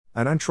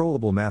An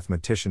Untrollable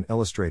Mathematician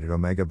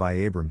IllustratedΩ by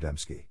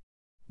abramdemski.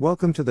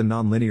 Welcome to the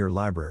Nonlinear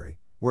Library,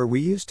 where we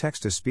use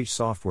text-to-speech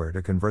software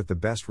to convert the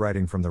best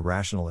writing from the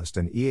Rationalist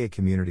and EA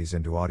communities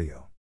into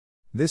audio.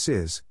 This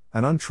is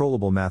An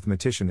Untrollable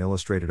Mathematician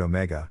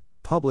IllustratedΩ,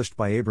 published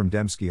by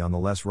abramdemski on the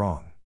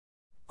LessWrong.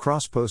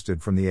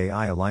 Crossposted from the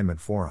AI Alignment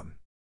Forum.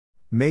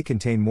 May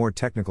contain more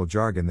technical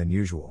jargon than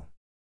usual.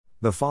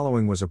 The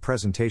following was a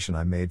presentation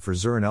I made for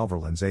Sören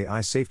Elverlin's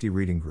AI Safety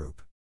Reading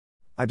Group.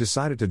 I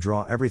decided to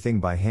draw everything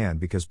by hand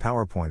because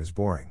PowerPoint is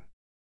boring.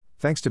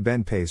 Thanks to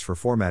Ben Pace for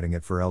formatting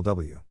it for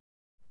LW.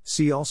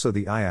 See also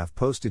the IAF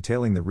post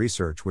detailing the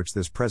research which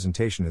this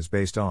presentation is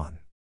based on.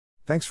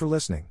 Thanks for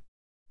listening.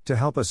 To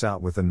help us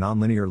out with the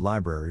Nonlinear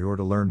Library or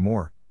to learn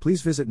more,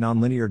 please visit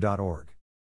nonlinear.org.